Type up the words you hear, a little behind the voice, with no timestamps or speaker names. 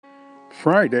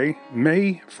Friday,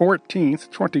 May 14th,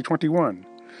 2021.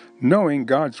 Knowing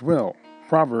God's will.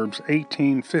 Proverbs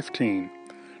 18:15.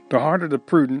 The heart of the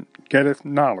prudent getteth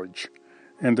knowledge,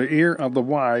 and the ear of the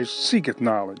wise seeketh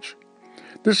knowledge.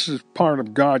 This is part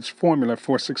of God's formula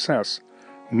for success.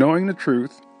 Knowing the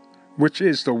truth, which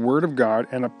is the Word of God,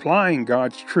 and applying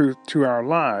God's truth to our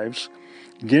lives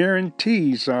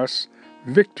guarantees us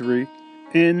victory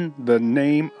in the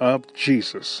name of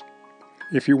Jesus.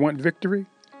 If you want victory,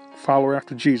 follow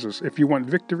after Jesus. If you want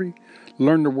victory,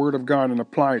 learn the Word of God and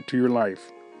apply it to your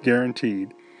life.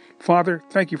 Guaranteed. Father,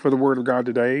 thank you for the Word of God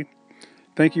today.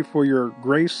 Thank you for your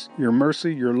grace, your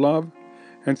mercy, your love,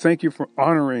 and thank you for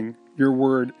honoring your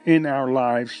Word in our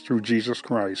lives through Jesus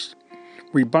Christ.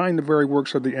 We bind the very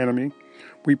works of the enemy.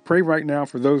 We pray right now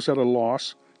for those that are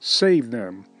lost. Save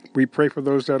them. We pray for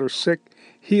those that are sick.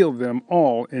 Heal them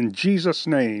all in Jesus'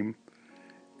 name.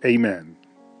 Amen.